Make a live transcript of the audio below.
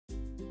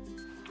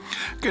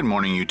Good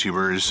morning,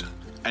 YouTubers,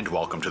 and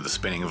welcome to the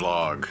spinning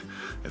vlog.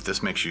 If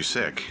this makes you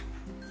sick,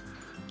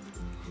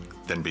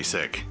 then be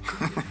sick.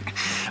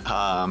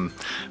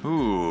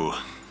 Ooh,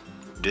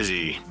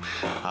 dizzy.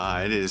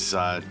 It is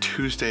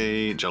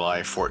Tuesday,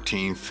 July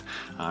 14th.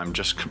 I'm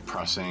just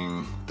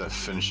compressing the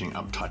finishing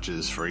up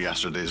touches for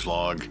yesterday's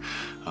vlog.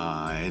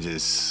 It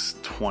is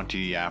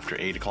 20 after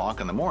 8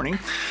 o'clock in the morning,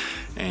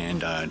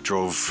 and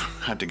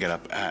had to get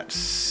up at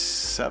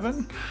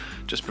 7,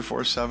 just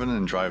before 7,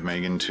 and drive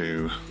Megan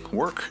to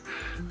work.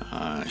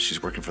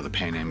 She's working for the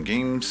Pan Am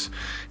Games,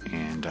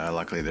 and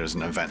luckily there's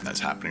an event that's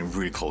happening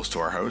really close to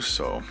our house,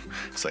 so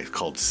it's like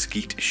called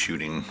skeet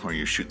shooting, where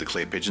you shoot the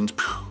clay pigeons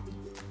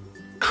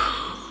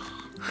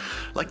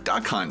like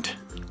duck hunt.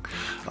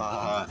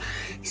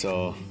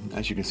 So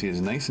as you can see, it's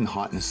nice and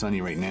hot and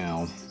sunny right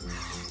now,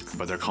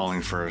 but they're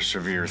calling for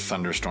severe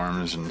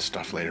thunderstorms and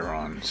stuff later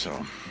on,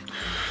 so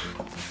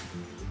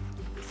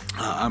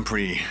I'm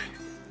pretty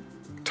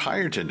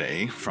tired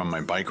today from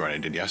my bike ride I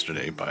did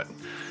yesterday, but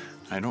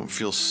I don't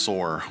feel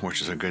sore,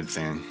 which is a good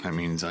thing. That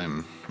means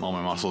all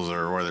my muscles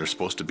are where they're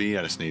supposed to be.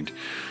 I just need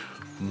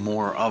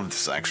more of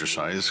this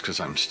exercise because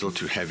I'm still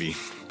too heavy.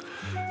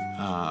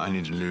 I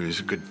need to lose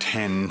a good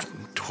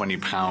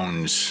 10-20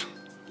 pounds.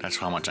 That's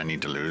how much I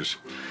need to lose,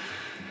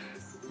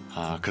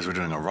 because we're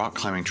doing a rock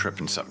climbing trip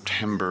in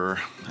September,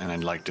 and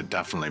I'd like to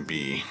definitely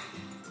be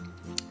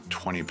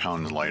 20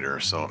 pounds lighter,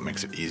 so it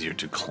makes it easier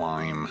to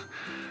climb.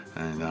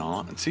 And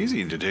it's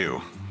easy to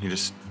do. You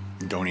just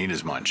don't eat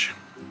as much,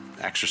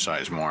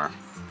 exercise more.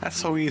 That's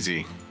so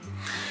easy.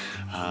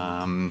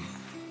 Let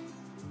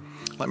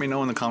me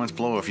know in the comments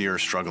below if you're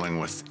struggling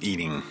with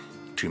eating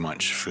too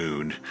much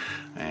food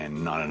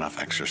and not enough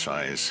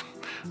exercise.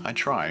 I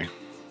try,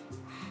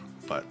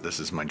 but this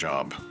is my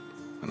job,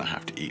 and I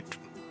have to eat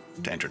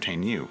to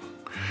entertain you.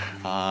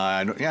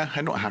 I don't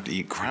have to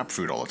eat crap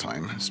food all the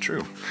time. It's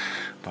true,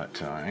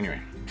 but anyway,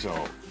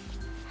 so.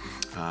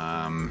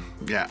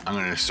 Yeah, I'm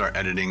going to start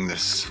editing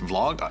this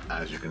vlog.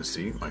 As you can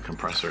see, my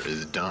compressor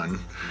is done.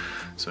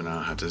 So now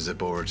I have to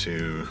zip over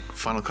to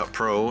Final Cut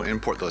Pro,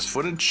 import those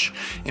footage,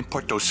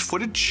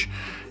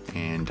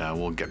 and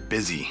we'll get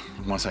busy.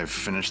 Once I've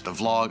finished the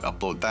vlog,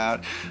 upload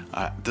that.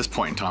 At this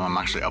point in time, I'm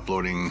actually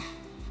uploading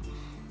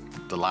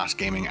the last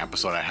gaming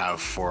episode I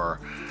have for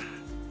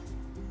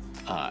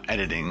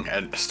editing.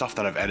 Stuff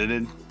that I've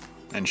edited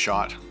and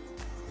shot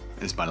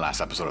is my last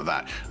episode of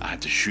that. I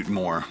had to shoot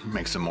more,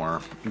 make some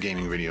more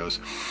gaming videos,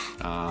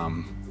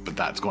 but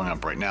that's going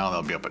up right now.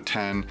 They'll be up at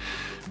 10.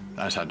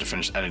 I just had to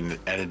finish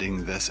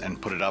editing this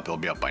and put it up. It'll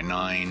be up by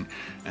 9,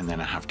 and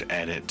then I have to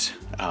edit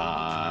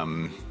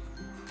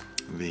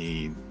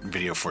the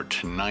video for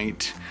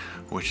tonight,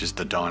 which is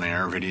the Dawn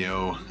Air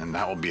video, and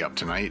that will be up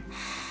tonight.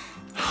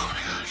 Oh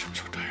my gosh, I'm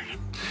so tired.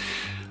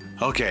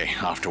 Okay,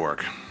 off to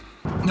work.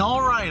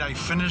 All right, I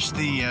finished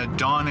the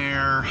Dawn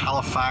Air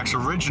Halifax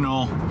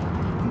original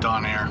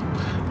Dawn Air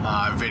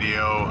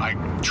video. I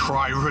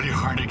tried really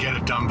hard to get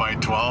it done by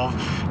 12,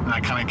 and I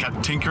kind of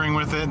kept tinkering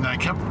with it,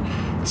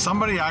 and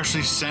somebody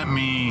actually sent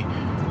me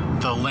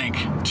the link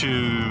to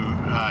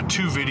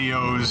 2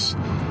 videos,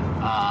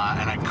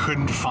 and I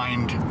couldn't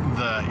find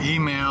the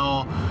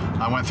email.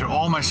 I went through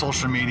all my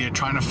social media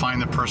trying to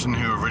find the person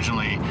who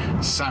originally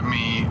sent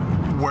me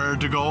where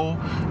to go.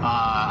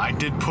 I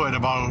did put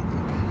about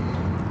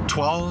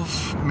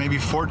 12, maybe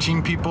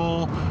 14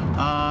 people,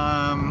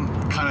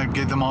 kind of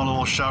give them all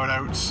little shout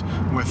outs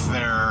with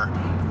their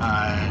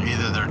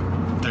either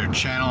their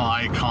channel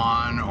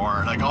icon,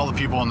 or like all the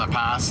people in the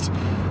past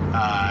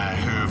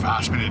who've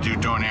asked me to do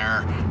Dawn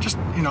Air. Just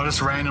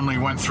randomly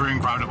went through and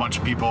grabbed a bunch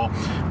of people,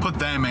 put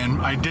them in.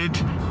 I did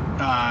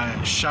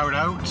shout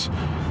out,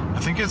 I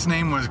think his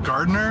name was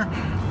Gardner,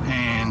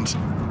 and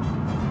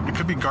it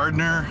could be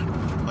Gardner,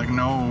 like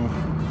no,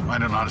 I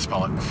don't know how to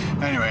spell it.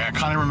 Anyway, I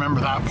kind of remember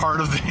that part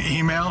of the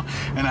email,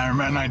 and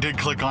I did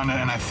click on it,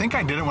 and I think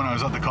I did it when I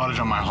was at the cottage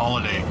on my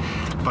holiday,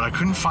 but I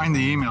couldn't find the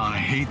email, and I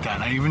hate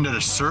that. I even did a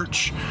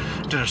search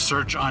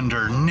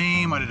under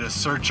name, I did a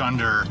search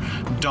under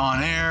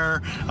Dawn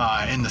Air,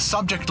 in the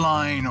subject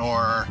line,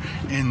 or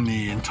in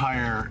the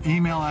entire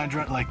email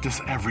address, like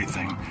just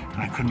everything,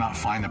 and I could not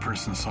find the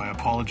person, so I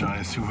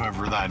apologize,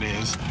 whoever that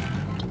is.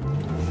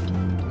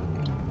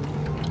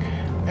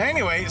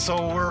 Anyway,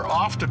 so we're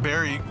off to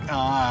Barrie.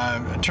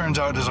 It turns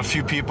out there's a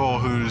few people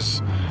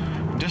whose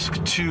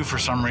disc 2 for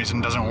some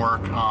reason doesn't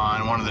work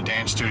on one of the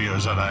dance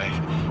studios that I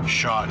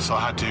shot, so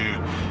I had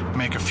to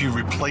make a few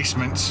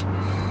replacements,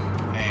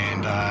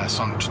 and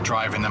so I'm just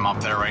driving them up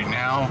there right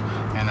now,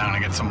 and then I'm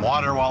gonna get some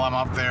water while I'm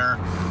up there,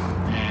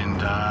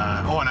 and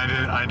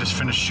I just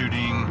finished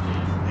shooting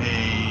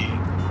a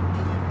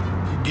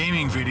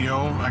gaming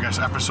video, I guess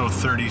episode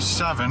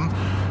 37,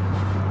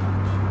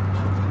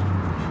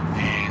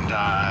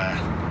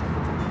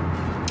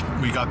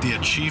 we got the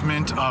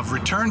achievement of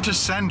return to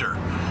sender.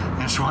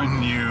 It's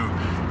when you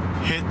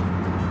hit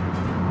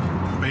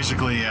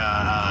basically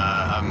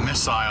a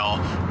missile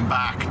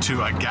back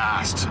to a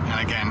ghast. And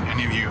again,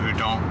 any of you who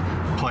don't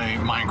play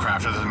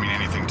Minecraft, it doesn't mean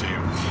anything to you.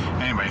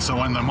 Anyway, so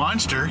when the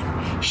monster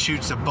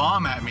shoots a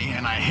bomb at me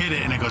and I hit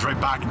it and it goes right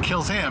back and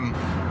kills him,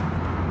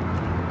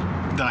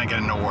 then I get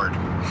an award.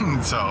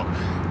 So,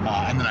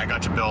 and then I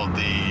got to build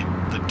the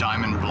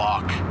diamond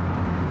block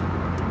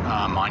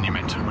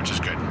monument, which is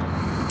good.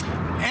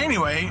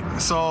 Anyway,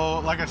 so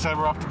like I said,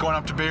 we're going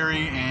up to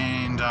Barrie,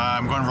 and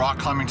I'm going rock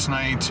climbing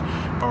tonight,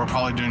 but we're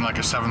probably doing like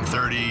a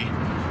 7:30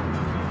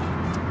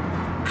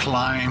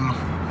 climb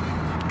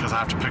because I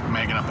have to pick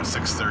Megan up at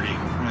 6:30,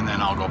 and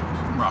then I'll go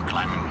rock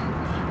climbing.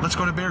 Let's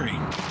go to Barrie.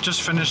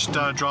 Just finished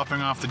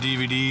dropping off the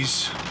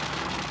DVDs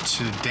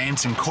to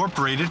Dance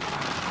Incorporated,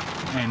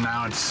 and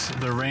now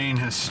the rain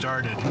has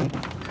started,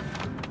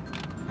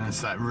 and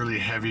it's that really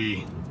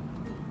heavy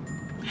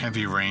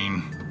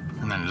rain,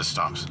 and then it just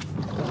stops.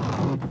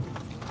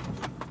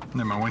 And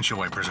then my windshield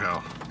wipers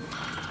go.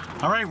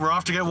 All right, we're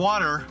off to get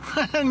water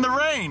in the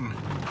rain.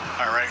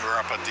 All right, we're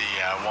up at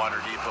the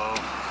water depot.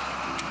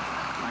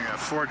 I got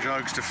 4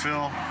 jugs to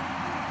fill,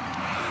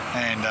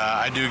 and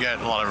I do get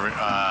a lot of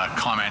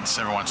comments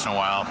every once in a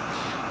while.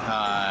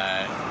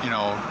 You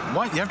know,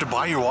 what? You have to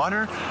buy your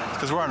water?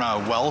 Because we're on a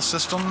well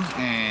system,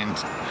 and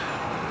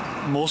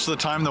most of the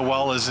time the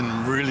well is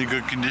in really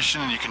good condition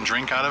and you can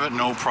drink out of it,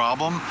 no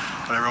problem.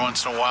 But every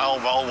once in a while,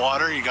 well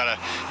water, you gotta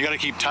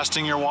keep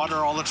testing your water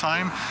all the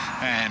time.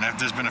 And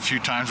there's been a few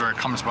times where it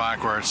comes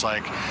back where it's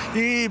like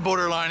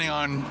borderlining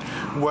on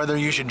whether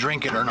you should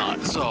drink it or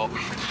not. So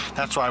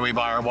that's why we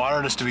buy our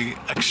water, just to be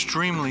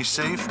extremely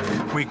safe.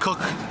 We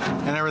cook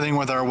and everything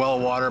with our well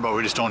water, but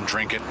we just don't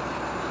drink it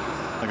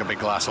like a big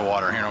glass of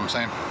water, you know what I'm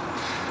saying?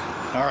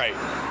 All right,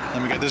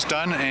 let me get this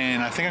done,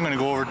 and I think I'm gonna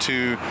go over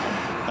to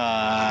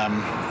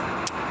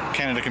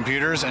Canada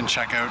Computers and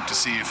check out to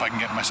see if I can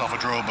get myself a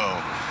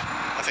Drobo.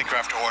 I think we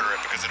have to order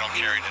it because they don't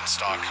carry it in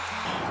stock.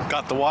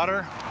 Got the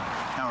water.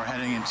 Now we're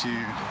heading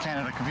into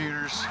Canada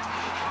Computers.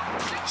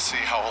 See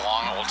how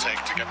long it will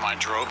take to get my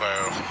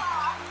Drobo.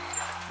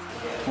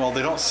 Well,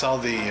 they don't sell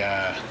the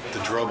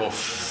Drobo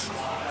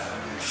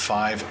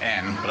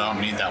 5N, but I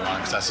don't need that one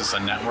because that's just a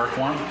network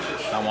one.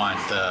 I want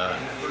the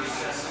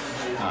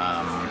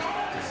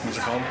what's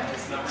it called?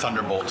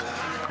 Thunderbolt.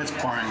 It's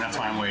pouring, that's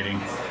why I'm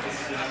waiting.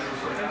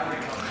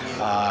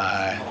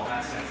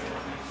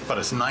 But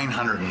it's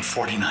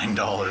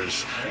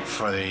 $949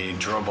 for the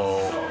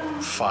Drobo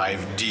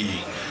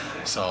 5D.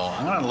 So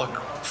I'm gonna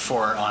look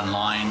for it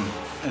online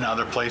in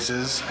other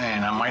places,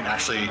 and I might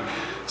actually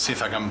see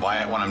if I can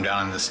buy it when I'm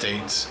down in the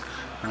States.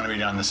 I'm gonna be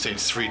down in the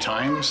States 3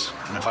 times,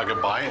 and if I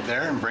could buy it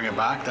there and bring it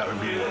back, that would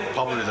be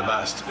probably the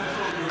best.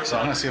 So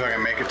I'm gonna see if I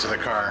can make it to the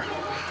car.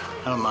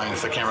 I don't mind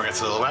if the camera gets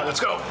a little wet.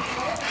 Let's go.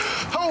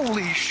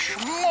 Holy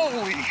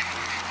schmoly.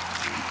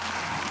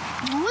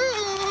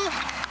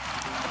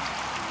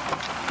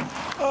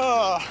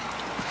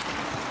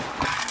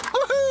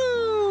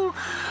 Woohoo!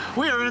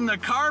 We are in the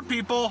car,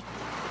 people.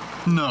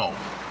 No.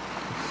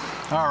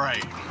 All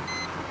right.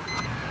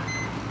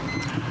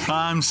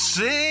 I'm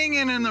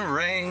singing in the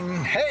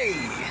rain.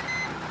 Hey.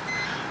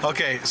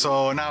 Okay,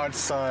 so now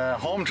it's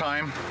home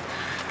time,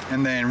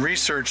 and then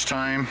research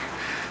time.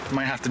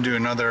 Might have to do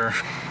another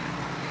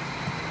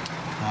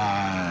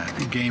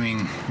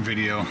gaming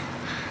video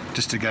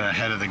just to get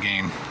ahead of the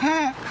game.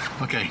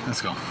 Okay,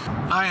 let's go.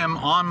 I am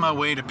on my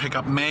way to pick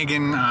up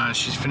Megan.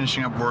 She's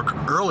finishing up work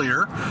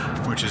earlier,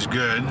 which is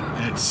good.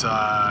 It's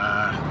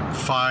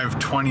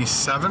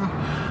 5:27,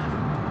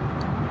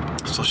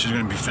 so she's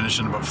going to be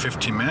finishing in about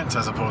 15 minutes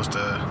as opposed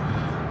to,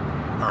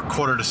 or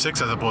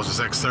 5:45 as opposed to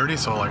 6:30,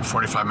 so like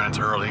 45 minutes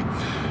early.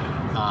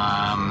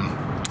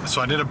 So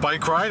I did a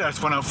bike ride. I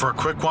just went out for a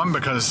quick one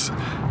because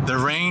the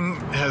rain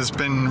has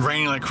been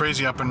raining like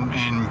crazy up in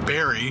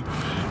Barrie,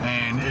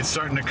 and it's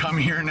starting to come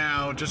here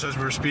now just as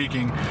we're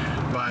speaking.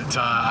 But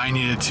I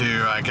needed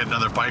to get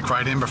another bike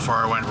ride in before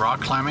I went rock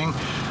climbing.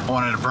 I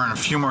wanted to burn a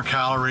few more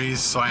calories,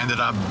 so I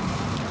ended up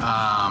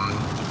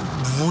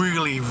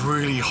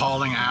really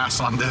hauling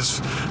ass on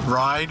this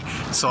ride.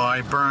 So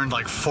I burned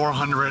like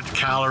 400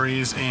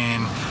 calories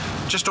in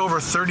just over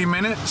 30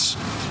 minutes,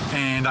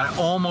 and I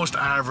almost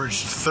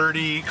averaged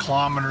 30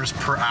 kilometers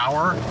per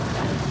hour,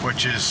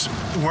 which is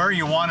where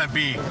you want to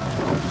be.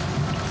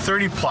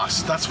 30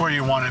 plus, that's where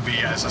you want to be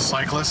as a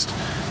cyclist.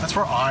 That's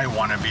where I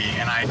want to be,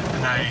 and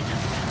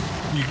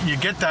you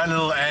get that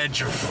little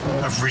edge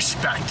of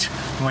respect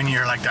when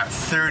you're like that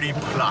 30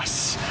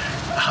 plus.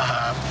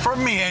 For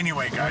me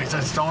anyway, guys,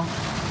 just don't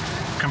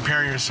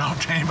compare yourself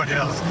to anybody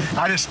else.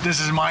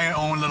 This is my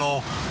own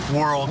little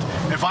world.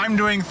 If I'm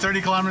doing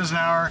 30 kilometers an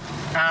hour,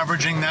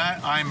 averaging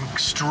that, I'm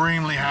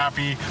extremely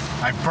happy.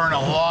 I burn a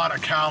lot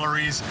of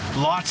calories,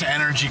 lots of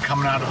energy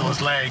coming out of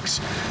those legs.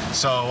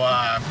 So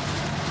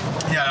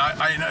yeah,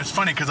 it's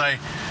funny because I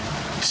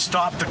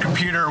stopped the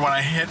computer when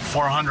I hit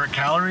 400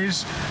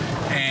 calories,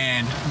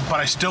 but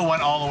I still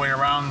went all the way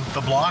around the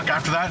block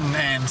after that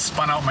and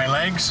spun out my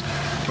legs,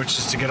 which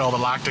is to get all the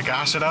lactic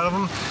acid out of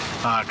them,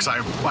 because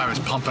I was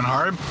pumping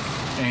hard.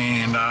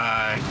 And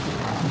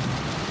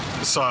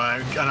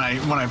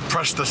when I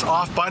pressed this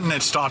off button,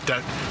 it stopped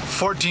at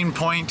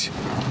 14.8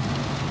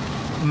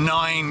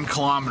 9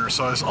 kilometers,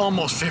 so it's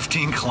almost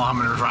 15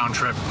 kilometers round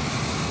trip.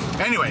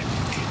 Anyway,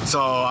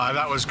 so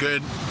that was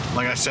good.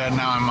 Like I said,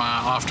 now I'm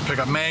off to pick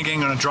up Maggie. I'm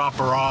gonna drop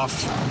her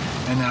off,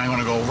 and then I'm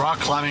gonna go rock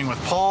climbing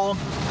with Paul.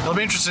 It'll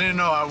be interesting to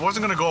know, I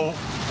wasn't gonna go,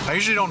 I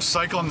usually don't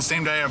cycle on the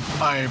same day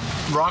I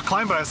rock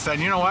climb, but I said,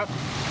 you know what,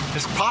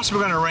 it's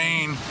possibly gonna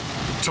rain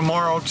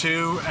tomorrow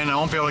too, and I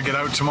won't be able to get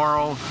out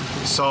tomorrow,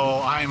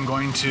 so I'm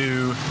going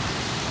to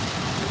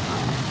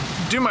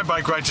do my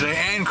bike ride today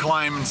and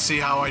climb and see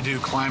how I do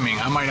climbing.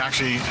 I might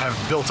actually have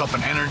built up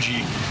an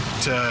energy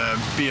to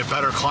be a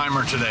better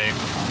climber today,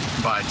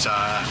 but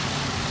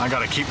I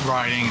gotta keep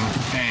riding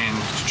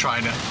and try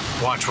to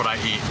watch what I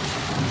eat.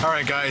 All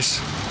right,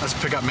 guys, let's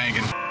pick up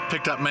Megan.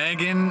 Picked up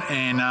Megan,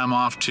 and I'm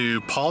off to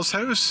Paul's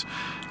house,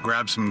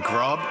 grab some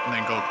grub, and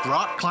then go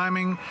rock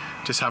climbing.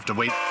 Just have to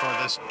wait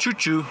for this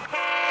choo-choo.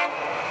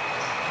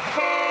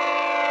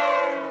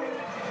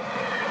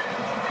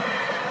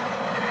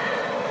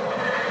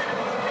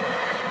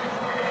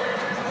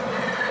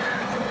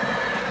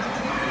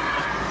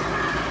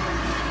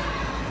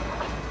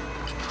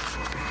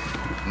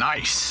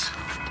 Nice.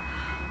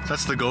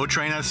 That's the GO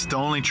train. That's the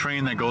only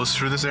train that goes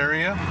through this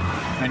area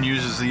and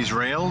uses these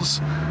rails.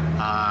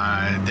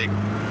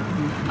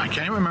 I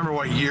can't even remember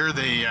what year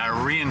they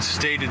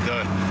reinstated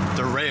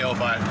the rail,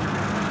 but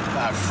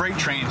freight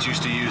trains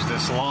used to use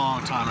this a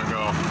long time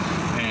ago,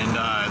 and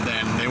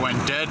then they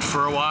went dead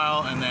for a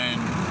while, and then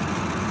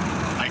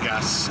I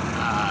guess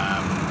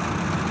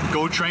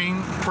GO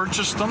train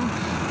purchased them,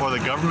 or the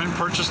government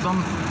purchased them,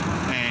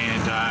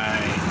 and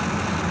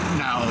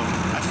now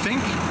I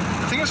think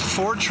it's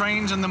 4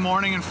 trains in the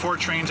morning and 4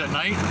 trains at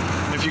night.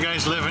 If you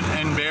guys live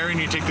in Barrie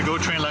and you take the GO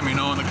train, let me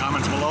know in the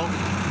comments below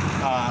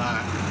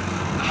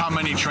how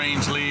many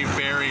trains leave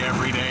Barrie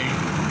every day.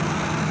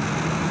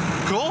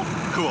 Cool?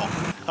 Cool.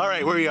 All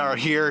right, we are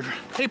here.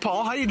 Hey,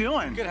 Paul, how you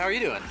doing? Good. How are you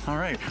doing? All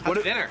right.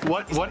 What dinner?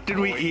 What did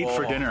we eat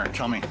for dinner?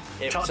 Tell me.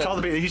 Tell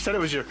the baby. You said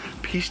it was your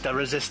piece de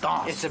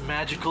resistance. It's a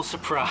magical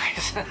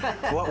surprise.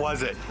 What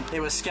was it? It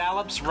was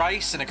scallops,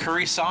 rice, and a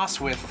curry sauce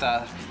with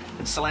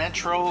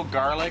cilantro,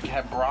 garlic,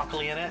 had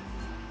broccoli in it.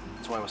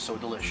 That's why it was so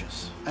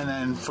delicious. And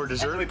then for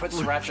dessert, and then we put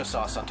sriracha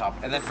sauce on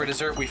top. And then for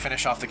dessert, we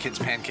finish off the kids'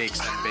 pancakes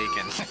and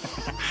bacon.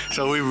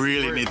 So we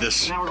really need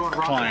this now we're going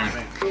rock climb.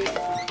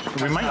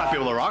 We might not be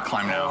able to rock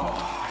climb now.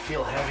 Oh, I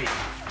feel heavy.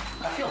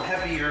 I feel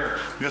heavier.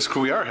 Yes,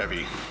 we are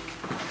heavy.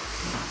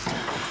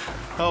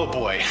 Oh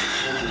boy.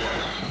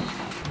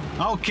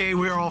 Okay,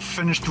 we're all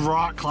finished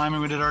rock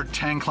climbing. We did our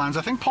 10 climbs.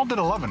 I think Paul did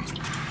 11.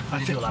 I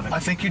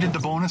think you did the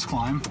bonus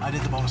climb. I did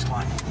the bonus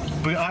climb.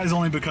 But that is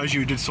only because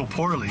you did so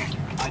poorly.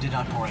 I did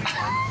not poorly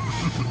climb.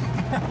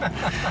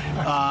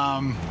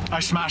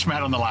 I smashed my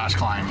head on the last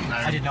climb.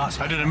 I did not.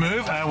 I did a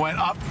move and I went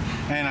up,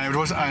 and I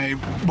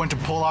went to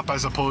pull up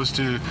as opposed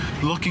to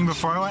looking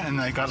before I went, and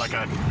I got like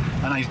a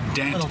nice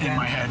dent in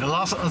my head.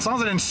 As long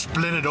as I didn't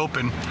split it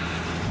open,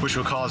 which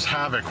would cause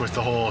havoc with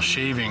the whole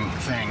shaving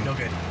thing. No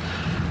good.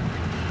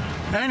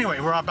 Anyway,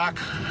 we're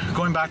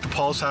going back to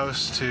Paul's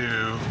house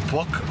to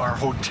book our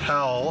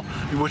hotel,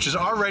 which is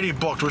already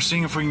booked. We're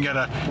seeing if we can get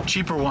a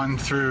cheaper one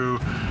through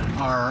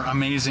our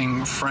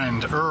amazing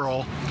friend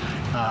Earl,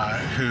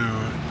 who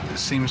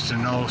seems to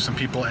know some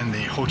people in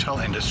the hotel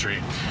industry.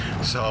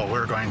 So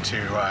we're going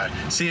to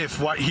see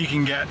if what he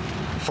can get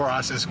for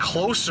us is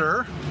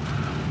closer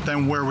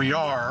than where we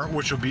are,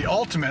 which would be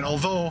ultimate,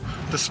 although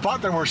the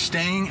spot that we're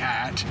staying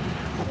at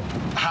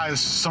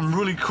has some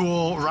really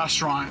cool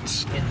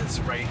restaurants in this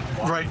right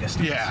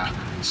distance. Yeah,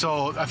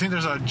 so I think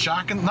there's a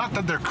not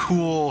that they're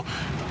cool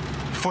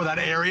for that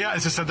area,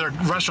 it's just that they're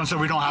restaurants that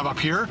we don't have up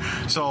here.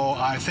 So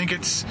I think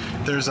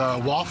there's a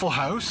Waffle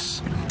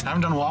House. I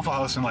haven't done Waffle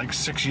House in like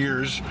 6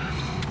 years,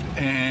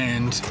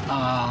 and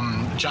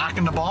Jack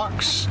in the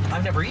Box.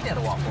 I've never eaten at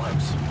a Waffle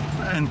House.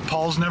 And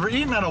Paul's never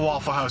eaten at a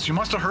Waffle House. You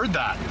must have heard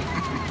that.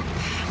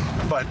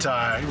 But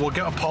we'll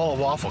get Paul a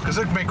waffle, because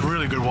they make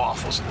really good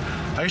waffles.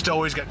 I used to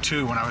always get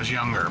 2 when I was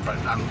younger, but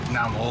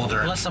now I'm older.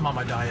 Unless I'm on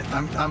my diet.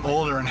 I'm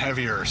older and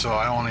heavier, so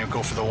I only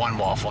go for the 1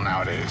 waffle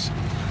nowadays.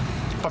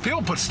 But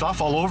people put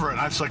stuff all over it, and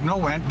I was like, no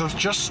way, there's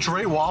just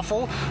straight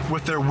waffle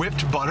with their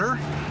whipped butter.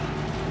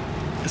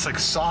 It's like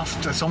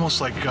soft, it's almost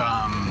like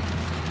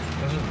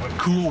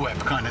Cool Whip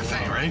kind of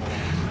thing, right?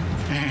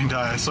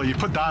 And so you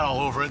put that all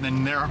over it,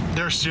 and then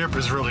their syrup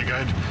is really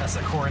good. That's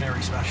the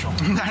coronary special.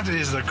 That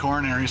is the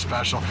coronary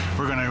special.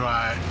 We're going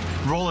to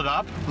roll it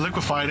up,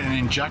 liquefy it, and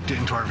inject it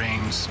into our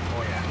veins.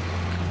 Oh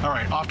yeah. All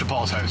right, off to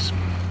Paul's house.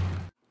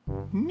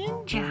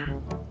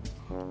 Ninja.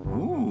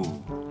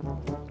 Ooh.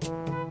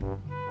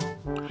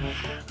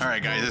 All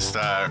right, guys, just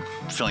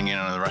filling in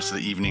on the rest of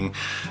the evening.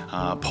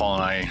 Paul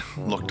and I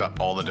looked up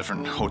all the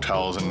different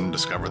hotels and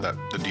discovered that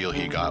the deal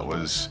he got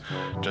was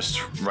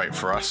just right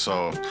for us.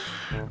 So,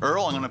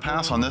 Earl, I'm going to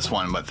pass on this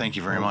one, but thank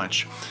you very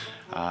much.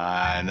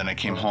 And then I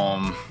came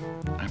home.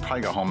 I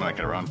probably got home like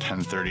at around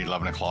 10:30,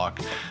 11 o'clock.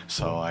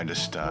 So I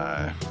just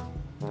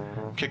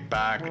kicked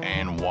back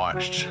and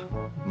watched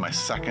my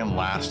second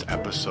last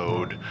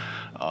episode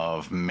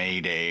of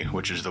Mayday,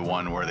 which is the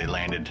one where they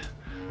landed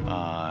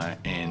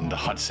in the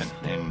Hudson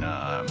in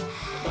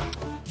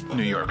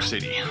New York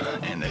City,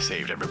 and they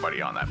saved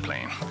everybody on that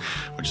plane,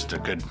 which is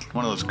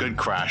one of those good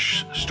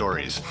crash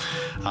stories.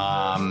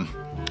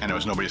 And it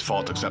was nobody's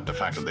fault except the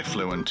fact that they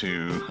flew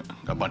into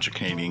a bunch of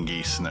Canadian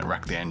geese and it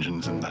wrecked the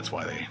engines, and that's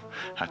why they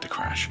had to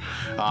crash.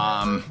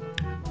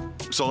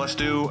 So let's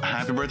do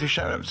happy birthday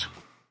shoutouts.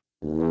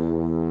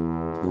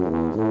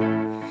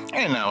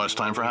 And now it's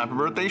time for happy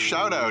birthday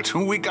shout-outs.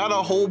 We got a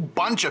whole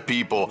bunch of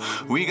people.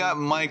 We got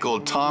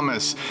Michael,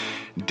 Thomas,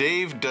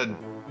 Dave the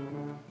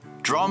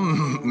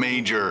Drum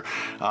Major,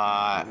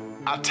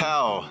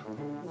 Atel,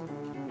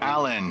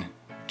 Alan,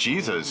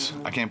 Jesus,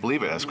 I can't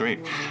believe it, that's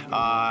great.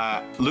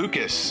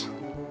 Lucas,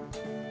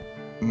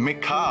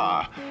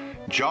 Mika,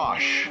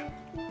 Josh,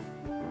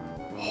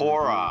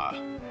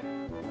 Hora,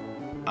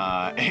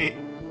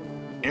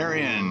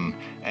 Arian,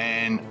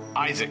 and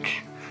Isaac.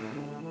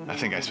 I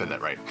think I said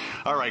that right.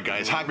 All right,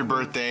 guys, happy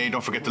birthday.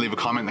 Don't forget to leave a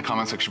comment in the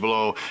comment section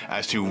below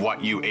as to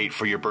what you ate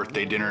for your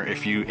birthday dinner,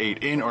 if you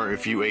ate in or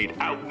if you ate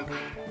out.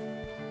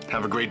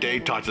 Have a great day.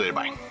 Talk to you later.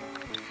 Bye.